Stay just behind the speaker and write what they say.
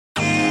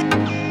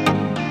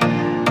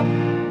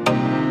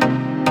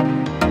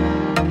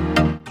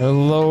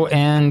Hello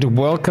and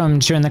welcome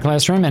to In the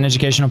Classroom, an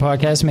educational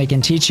podcast making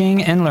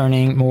teaching and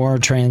learning more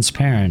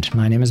transparent.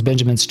 My name is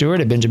Benjamin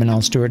Stewart at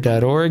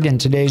benjaminlstewart.org,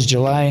 and today's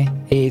July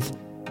 8th,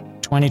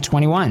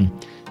 2021.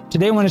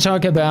 Today I want to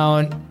talk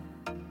about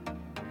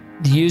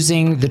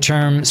using the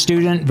term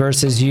student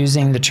versus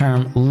using the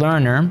term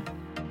learner,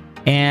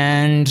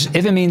 and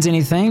if it means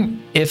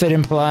anything, if it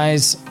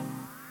implies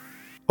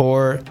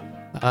or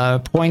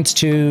points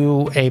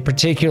to a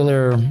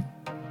particular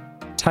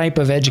type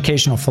of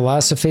educational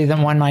philosophy that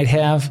one might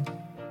have.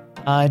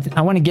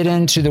 I want to get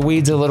into the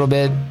weeds a little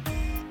bit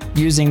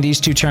using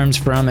these two terms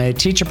from a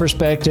teacher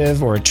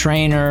perspective or a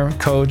trainer,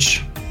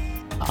 coach,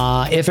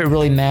 if it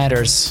really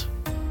matters,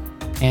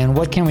 and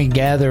what can we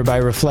gather by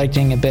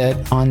reflecting a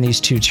bit on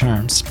these two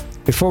terms.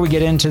 Before we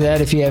get into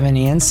that, if you have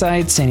any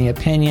insights, any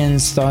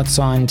opinions, thoughts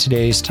on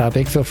today's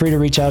topic, feel free to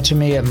reach out to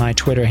me at my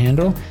Twitter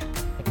handle,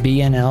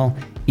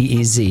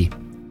 BNLEEZ.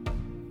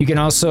 You can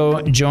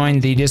also join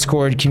the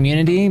Discord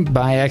community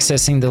by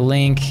accessing the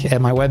link at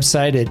my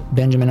website at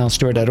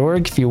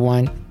benjaminlstewart.org if you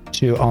want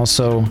to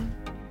also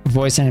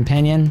voice an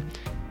opinion.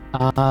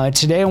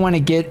 Today I want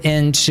to get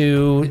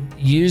into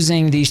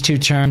using these two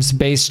terms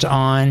based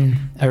on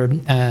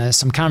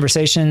some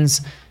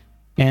conversations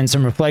and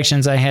some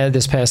reflections I had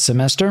this past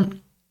semester.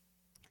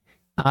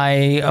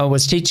 I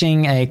was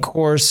teaching a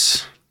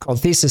course called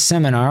Thesis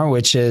Seminar,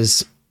 which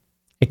is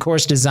a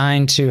course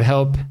designed to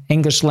help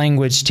English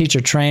language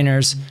teacher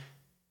trainers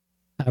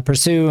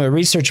pursue a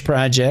research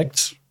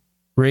project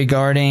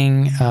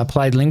regarding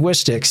applied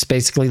linguistics,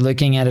 basically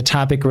looking at a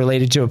topic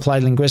related to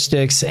applied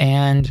linguistics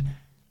and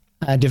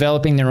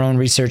developing their own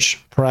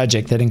research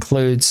project that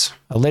includes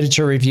a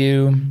literature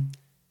review,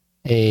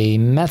 a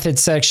method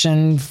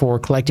section for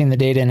collecting the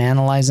data and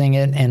analyzing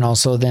it, and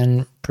also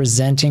then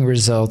presenting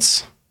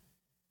results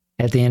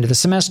at the end of the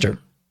semester.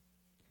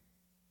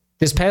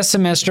 This past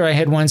semester, I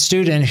had one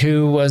student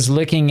who was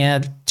looking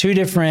at two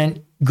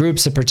different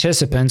groups of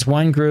participants.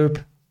 One group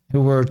who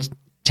were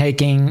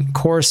taking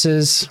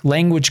courses,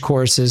 language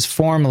courses,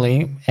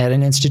 formally at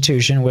an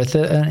institution with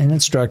an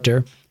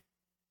instructor,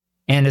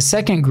 and a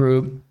second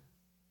group,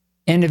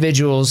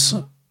 individuals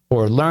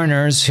or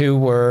learners who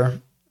were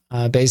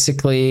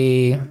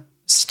basically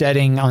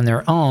studying on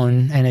their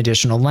own an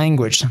additional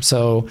language.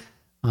 So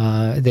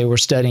they were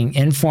studying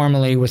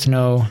informally with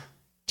no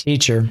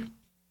teacher.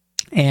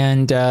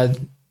 And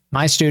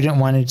my student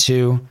wanted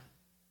to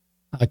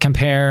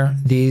compare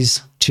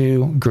these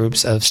two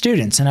groups of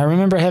students. And I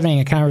remember having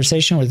a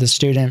conversation with the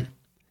student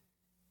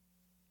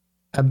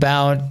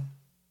about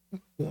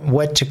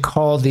what to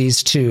call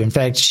these two. In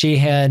fact, she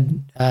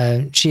had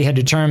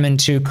determined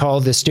to call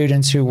the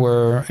students who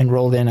were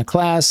enrolled in a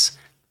class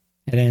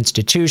at an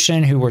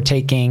institution who were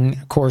taking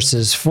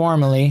courses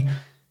formally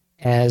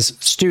as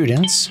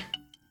students.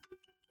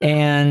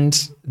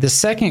 And the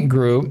second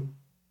group,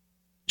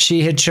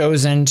 she had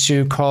chosen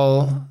to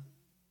call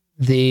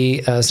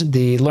the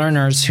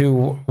learners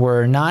who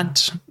were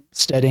not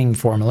studying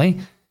formally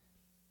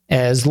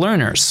as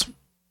learners.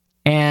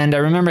 And I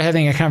remember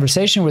having a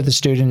conversation with the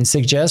student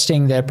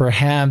suggesting that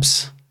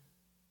perhaps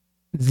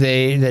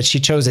that she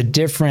chose a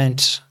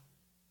different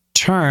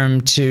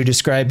term to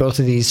describe both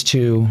of these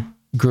two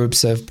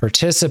groups of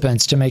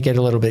participants to make it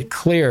a little bit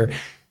clear.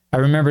 I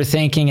remember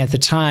thinking at the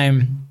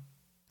time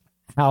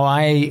how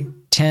I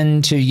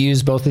tend to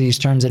use both of these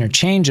terms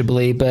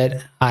interchangeably,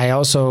 but I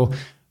also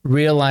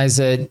realize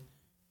that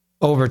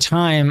over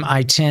time,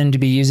 I tend to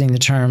be using the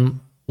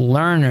term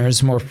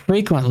learners more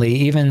frequently,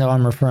 even though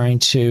I'm referring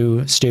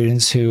to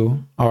students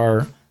who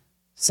are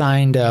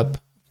signed up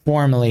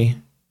formally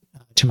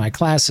to my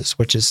classes,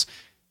 which is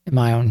in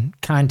my own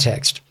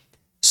context.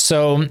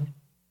 So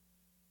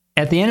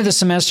at the end of the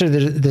semester,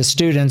 the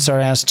students are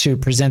asked to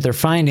present their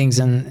findings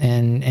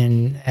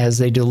and as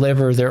they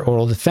deliver their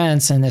oral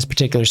defense, and this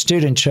particular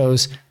student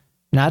chose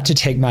not to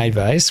take my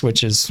advice,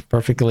 which is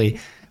perfectly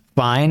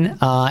fine,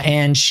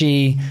 and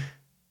she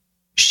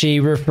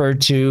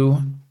referred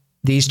to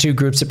these two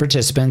groups of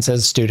participants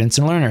as students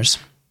and learners.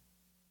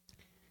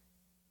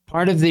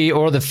 Part of the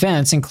oral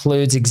defense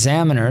includes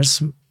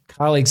examiners,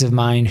 colleagues of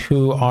mine,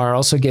 who are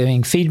also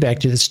giving feedback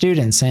to the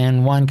students.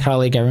 And one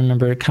colleague, I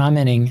remember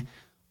commenting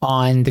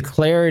on the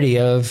clarity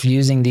of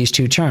using these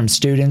two terms,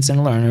 students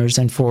and learners,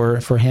 and for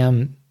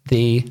him,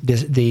 the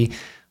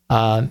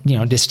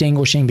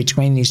distinguishing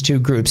between these two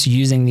groups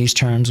using these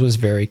terms was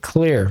very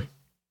clear.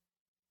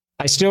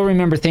 I still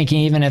remember thinking,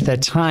 even at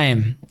that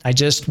time, I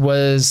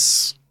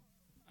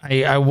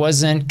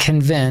wasn't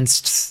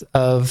convinced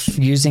of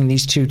using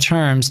these two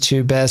terms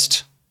to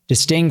best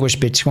distinguish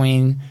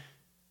between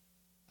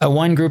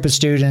one group of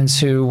students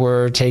who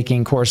were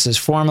taking courses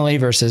formally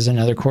versus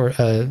another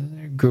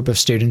group of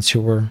students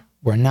who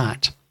were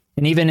not.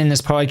 And even in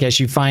this podcast,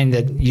 you find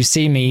that you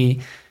see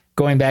me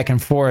going back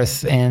and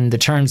forth in the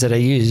terms that I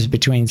use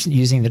between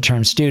using the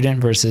term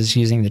student versus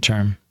using the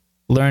term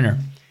learner.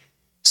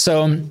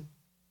 So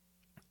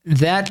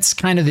that's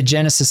kind of the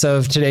genesis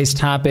of today's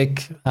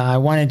topic. I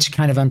wanted to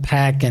kind of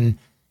unpack and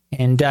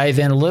dive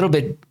in a little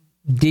bit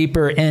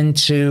deeper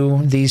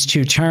into these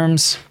two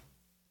terms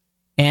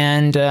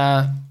and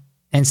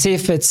see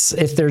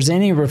if there's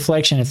any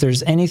reflection, if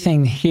there's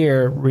anything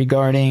here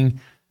regarding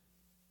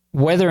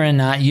whether or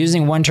not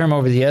using one term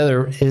over the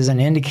other is an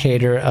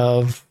indicator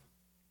of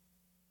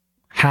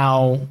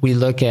how we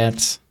look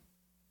at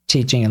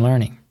teaching and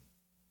learning.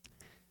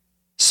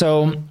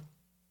 So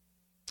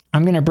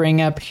I'm going to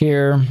bring up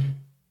here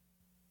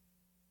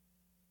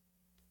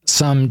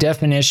some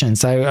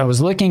definitions. I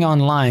was looking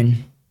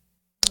online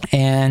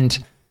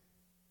and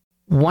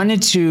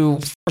wanted to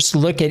first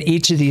look at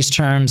each of these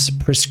terms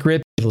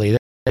prescriptively,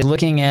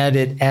 looking at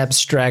it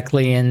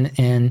abstractly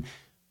and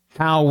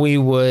how we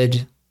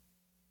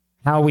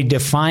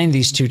define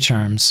these two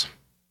terms.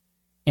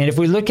 And if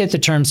we look at the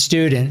term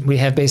student, we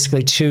have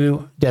basically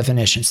two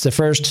definitions. The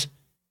first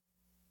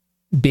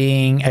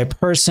being a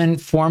person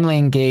formally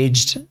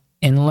engaged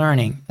in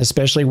learning,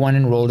 especially one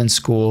enrolled in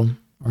school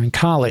or in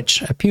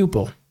college, a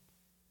pupil.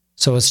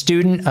 So a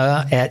student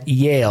at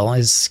Yale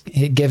is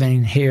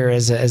given here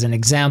as an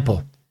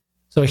example.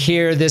 So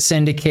here, this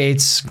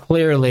indicates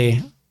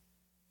clearly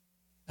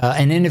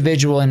an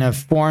individual in a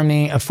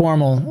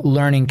formal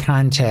learning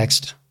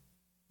context,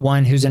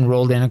 one who's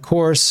enrolled in a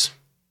course,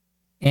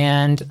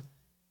 and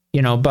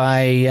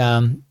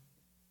by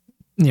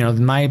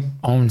my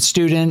own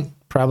student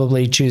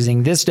probably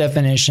choosing this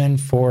definition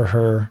for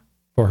her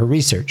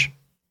research.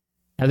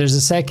 Now, there's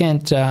a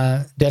second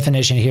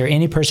definition here: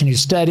 any person who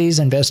studies,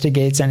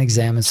 investigates, and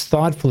examines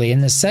thoughtfully. In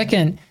the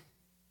second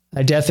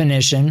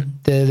definition,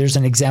 there's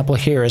an example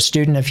here: a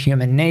student of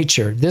human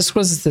nature. This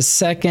was the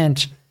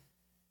second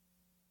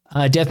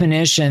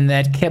definition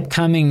that kept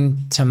coming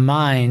to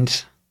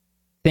mind,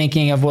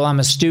 thinking of, well, I'm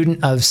a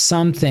student of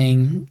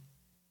something.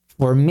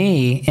 For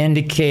me,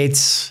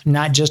 indicates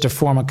not just a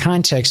formal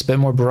context, but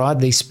more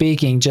broadly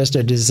speaking, just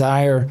a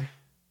desire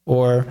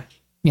or,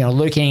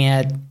 looking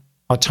at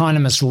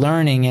autonomous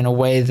learning in a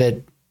way that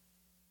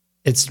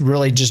it's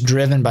really just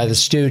driven by the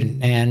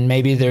student. And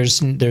maybe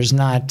there's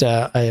not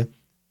an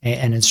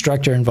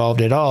instructor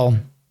involved at all.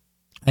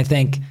 I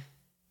think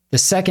the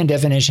second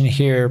definition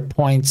here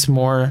points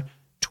more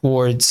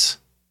towards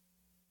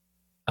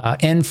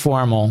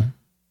informal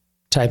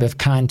type of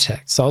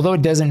context, although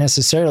it doesn't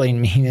necessarily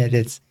mean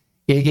that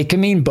it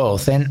can mean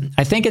both. And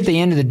I think at the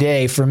end of the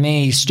day, for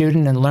me,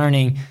 student and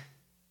learning,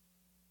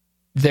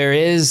 there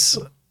is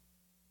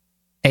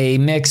a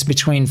mix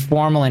between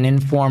formal and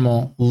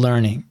informal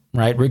learning,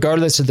 right?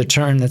 Regardless of the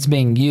term that's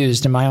being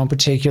used in my own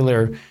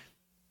particular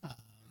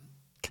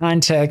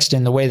context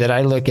and the way that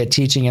I look at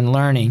teaching and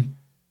learning,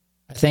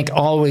 I think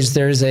always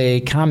there's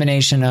a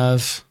combination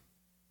of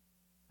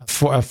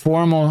a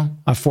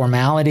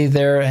formality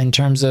there in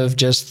terms of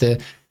just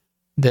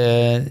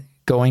the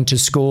going to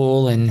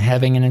school and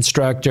having an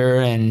instructor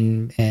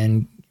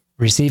and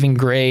receiving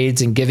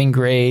grades and giving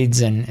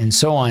grades and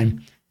so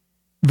on,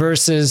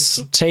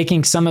 versus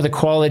taking some of the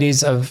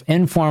qualities of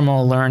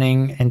informal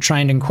learning and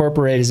trying to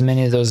incorporate as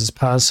many of those as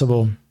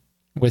possible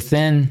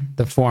within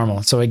the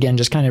formal. So again,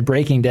 just kind of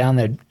breaking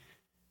down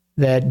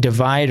that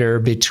divider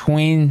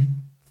between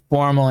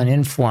formal and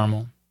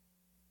informal.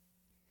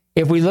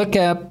 If we look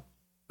up,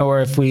 or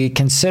if we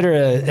consider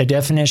a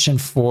definition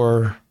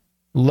for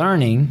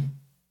learning,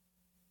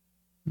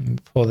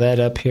 pull that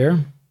up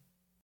here,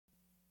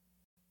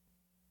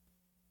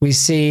 we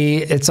see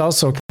it's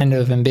also kind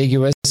of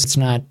ambiguous. It's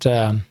not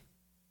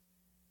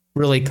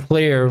really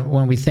clear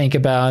when we think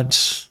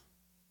about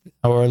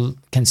or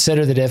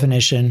consider the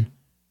definition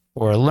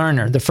for a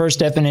learner. The first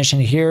definition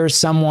here,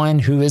 someone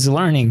who is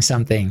learning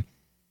something.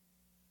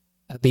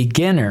 A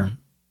beginner.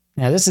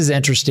 Now, this is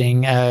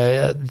interesting.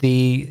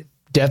 The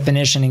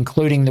definition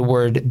including the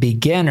word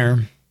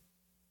beginner,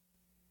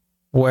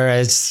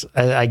 whereas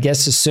I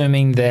guess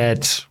assuming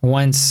that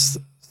once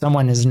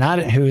someone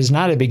who is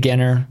not a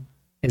beginner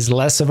is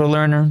less of a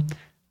learner,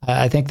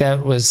 I think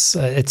that was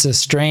it's a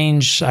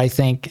strange, I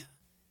think,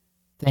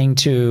 thing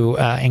to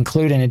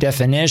include in a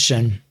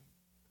definition.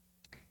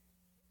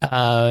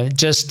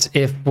 Just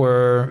if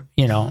we're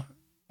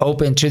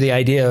open to the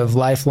idea of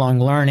lifelong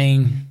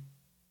learning,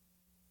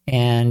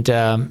 and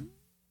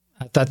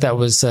I thought that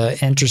was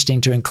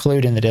interesting to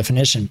include in the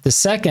definition. The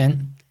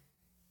second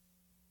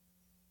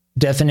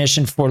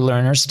definition for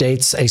learner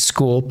states a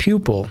school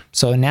pupil.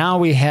 So now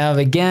we have,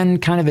 again,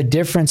 kind of a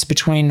difference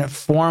between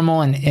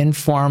formal and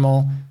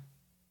informal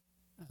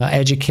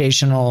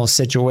educational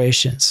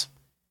situations.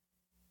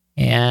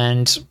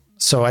 And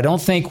so I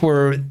don't think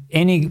we're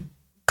any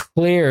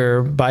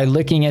clear by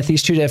looking at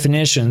these two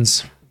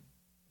definitions,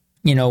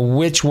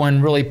 which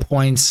one really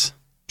points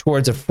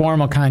towards a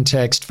formal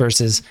context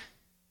versus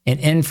an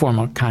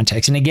informal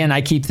context. And again,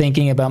 I keep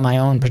thinking about my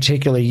own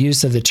particular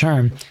use of the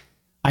term.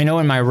 I know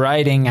in my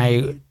writing,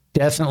 I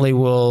definitely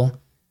will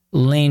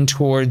lean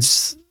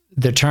towards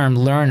the term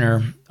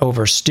learner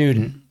over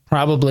student.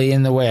 Probably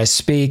in the way I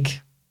speak,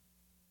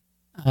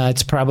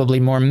 it's probably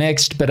more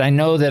mixed, but I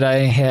know that I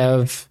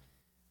have,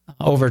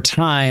 over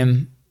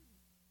time,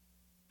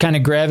 kind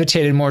of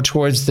gravitated more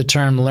towards the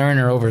term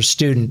learner over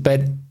student.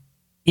 But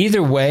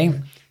either way,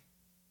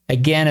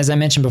 again, as I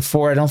mentioned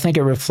before, I don't think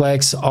it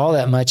reflects all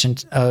that much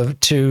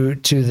to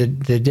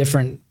the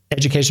different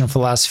educational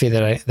philosophy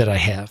that I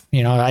have.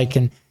 I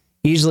can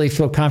easily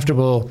feel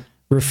comfortable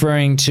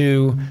referring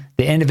to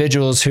the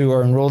individuals who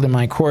are enrolled in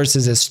my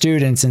courses as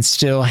students and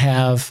still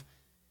have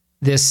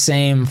this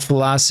same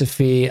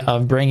philosophy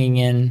of bringing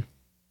in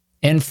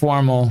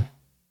informal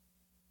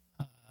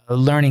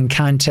learning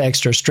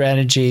context or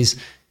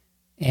strategies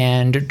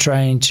and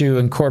trying to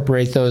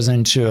incorporate those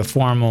into a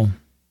formal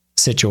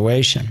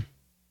situation.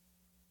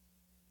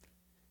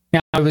 Now,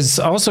 I was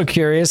also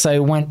curious. I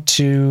went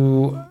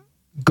to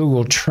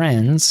Google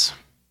Trends,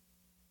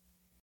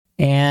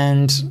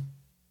 and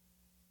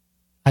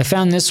I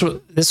found this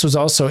was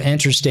also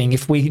interesting.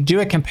 If we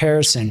do a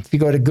comparison, if you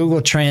go to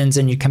Google Trends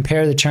and you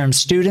compare the term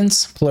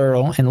students,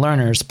 plural, and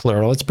learners,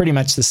 plural, it's pretty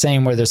much the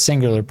same whether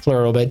singular,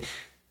 plural, but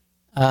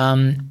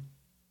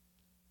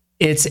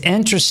it's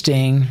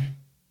interesting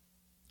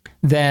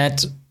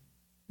that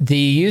the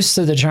use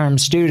of the term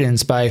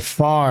students, by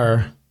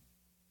far,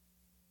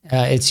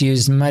 it's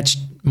used much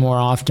more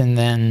often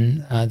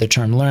than the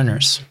term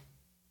learners.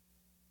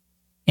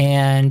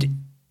 And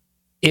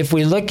if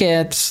we look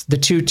at the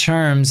two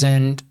terms,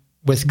 and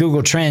with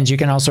Google Trends, you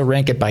can also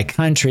rank it by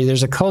country,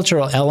 there's a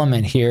cultural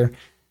element here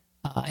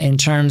in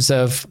terms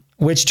of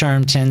which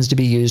term tends to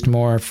be used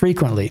more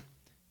frequently.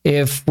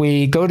 If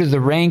we go to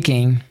the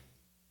ranking,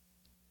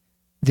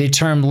 the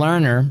term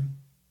learner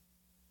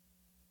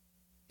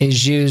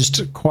is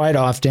used quite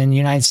often. The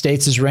United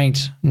States is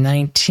ranked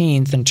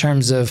 19th in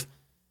terms of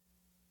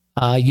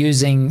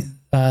using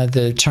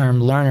the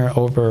term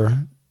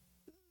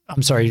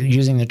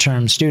using the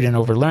term student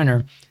over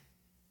learner.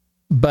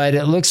 But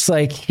it looks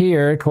like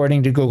here,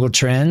 according to Google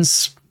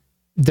Trends,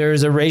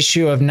 there's a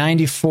ratio of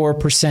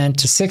 94%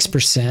 to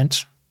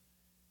 6%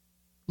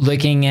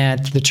 looking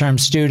at the term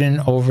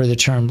student over the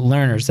term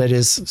learners. That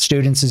is,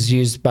 students is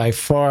used by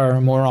far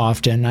more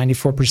often,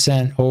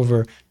 94%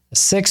 over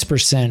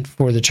 6%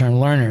 for the term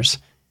learners.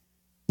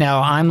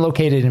 Now, I'm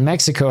located in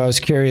Mexico. I was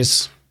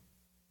curious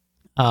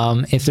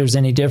if there's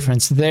any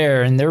difference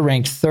there, and they're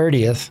ranked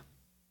 30th,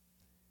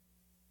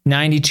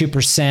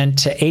 92%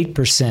 to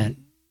 8%,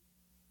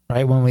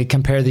 right, when we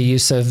compare the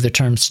use of the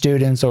term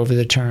students over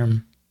the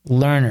term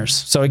learners.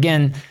 So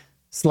again,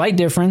 slight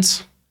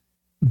difference,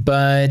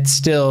 but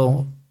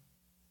still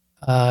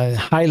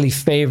highly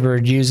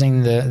favored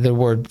using the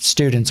word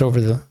students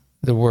over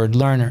the word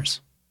learners.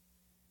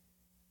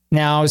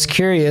 Now, I was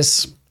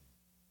curious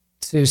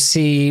to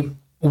see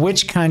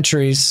which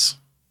countries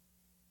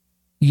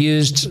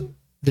used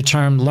the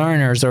term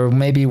learners, or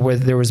maybe where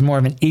there was more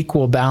of an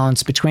equal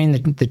balance between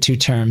the two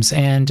terms.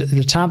 And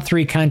the top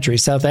three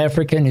countries, South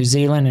Africa, New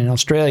Zealand, and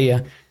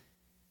Australia,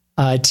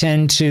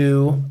 tend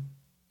to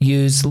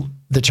use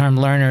the term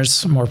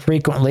learners more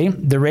frequently.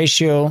 The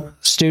ratio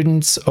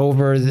students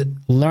over the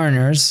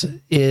learners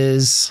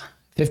is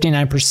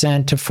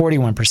 59% to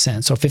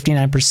 41%. So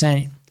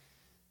 59%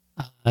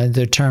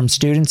 the term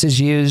students is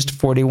used,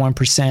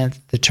 41%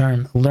 the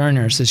term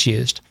learners is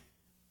used.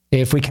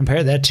 If we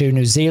compare that to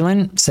New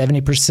Zealand,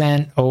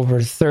 70% over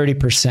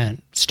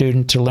 30%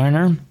 student to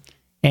learner,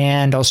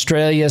 and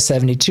Australia,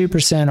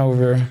 72%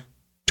 over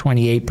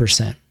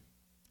 28%.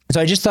 So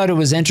I just thought it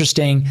was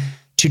interesting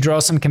to draw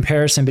some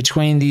comparison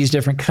between these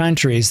different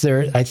countries.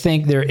 I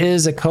think there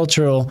is a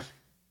cultural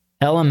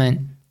element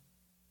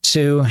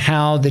to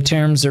how the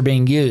terms are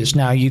being used.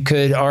 Now, you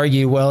could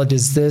argue, well,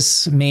 does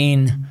this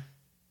mean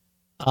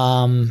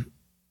that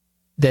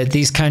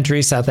these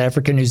countries, South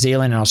Africa, New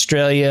Zealand, and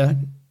Australia,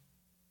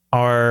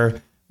 are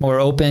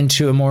more open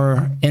to a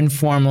more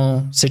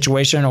informal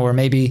situation, or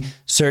maybe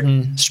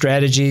certain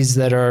strategies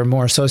that are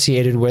more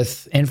associated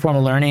with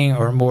informal learning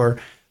or more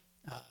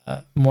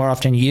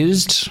often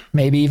used,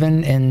 maybe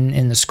even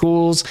in the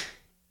schools?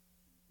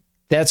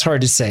 That's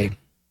hard to say.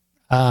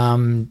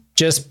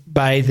 Just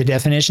by the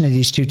definition of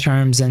these two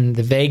terms and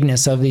the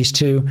vagueness of these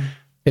two,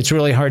 it's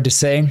really hard to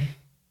say.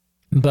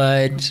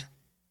 But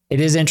it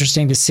is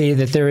interesting to see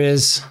that there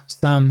is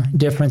some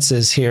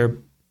differences here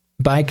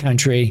by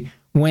country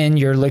when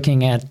you're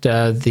looking at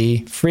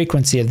the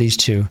frequency of these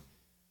two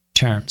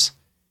terms.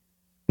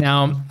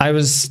 Now, I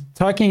was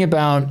talking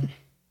about,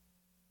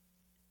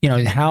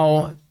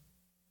 how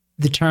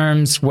the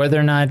terms, whether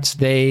or not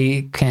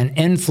they can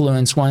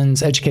influence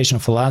one's educational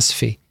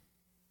philosophy.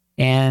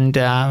 And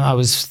I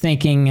was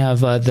thinking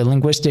of the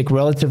linguistic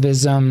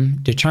relativism,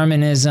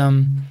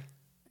 determinism,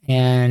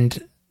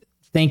 and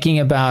thinking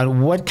about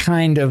what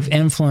kind of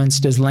influence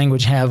does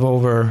language have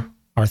over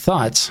our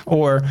thoughts,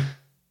 or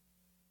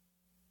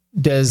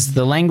does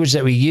the language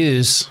that we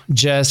use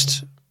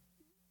just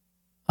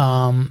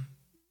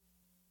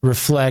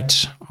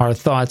reflect our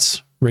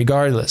thoughts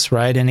regardless,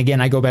 right? And again,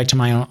 I go back to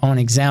my own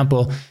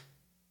example.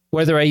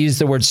 Whether I use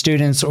the word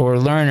students or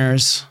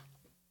learners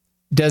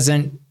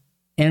doesn't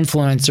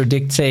influence or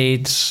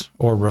dictate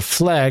or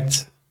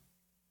reflect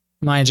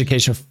my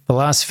educational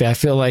philosophy. I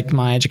feel like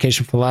my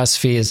educational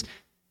philosophy is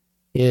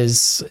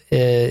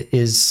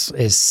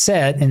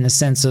set in the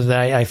sense of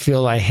that I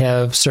feel I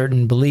have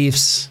certain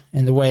beliefs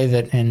in the way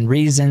that, and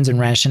reasons and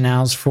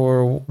rationales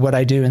for what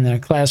I do in the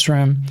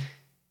classroom.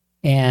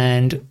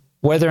 And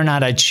whether or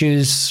not I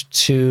choose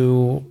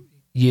to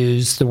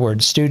use the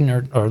word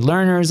student or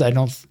learners. I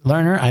don't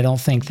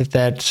think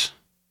that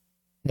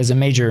has a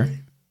major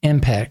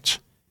impact,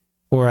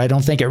 or I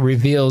don't think it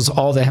reveals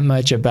all that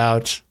much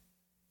about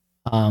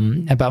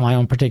my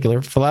own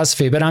particular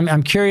philosophy. But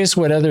I'm curious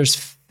what others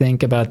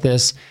think about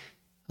this.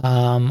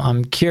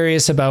 I'm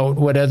curious about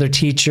what other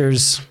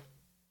teachers,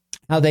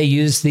 how they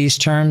use these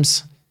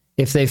terms.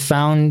 If they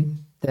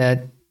found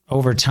that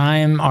over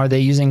time, are they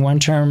using one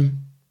term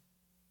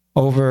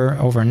over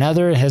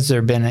another? Has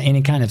there been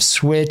any kind of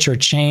switch or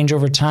change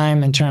over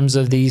time in terms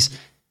of these,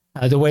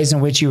 the ways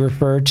in which you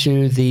refer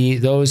to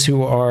those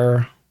who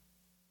are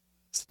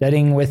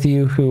studying with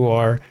you, who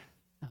are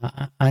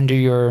under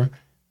your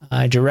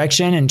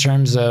direction in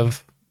terms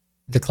of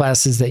the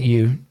classes that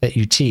you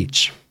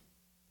teach?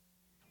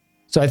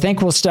 So I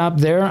think we'll stop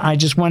there. I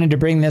just wanted to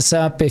bring this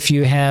up. If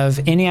you have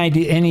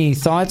any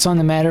thoughts on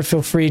the matter,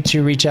 feel free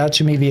to reach out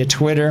to me via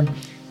Twitter.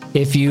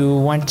 If you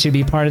want to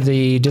be part of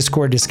the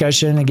Discord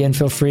discussion, again,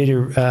 feel free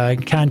to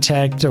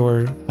contact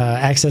or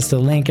access the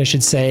link, I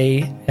should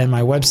say, at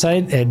my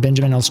website at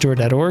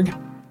benjaminlstewart.org.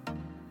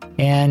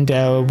 And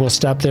we'll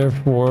stop there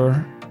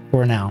for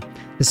now.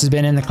 This has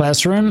been In the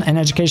Classroom, an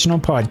educational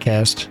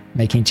podcast,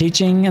 making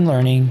teaching and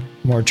learning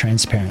more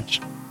transparent.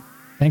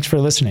 Thanks for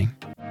listening.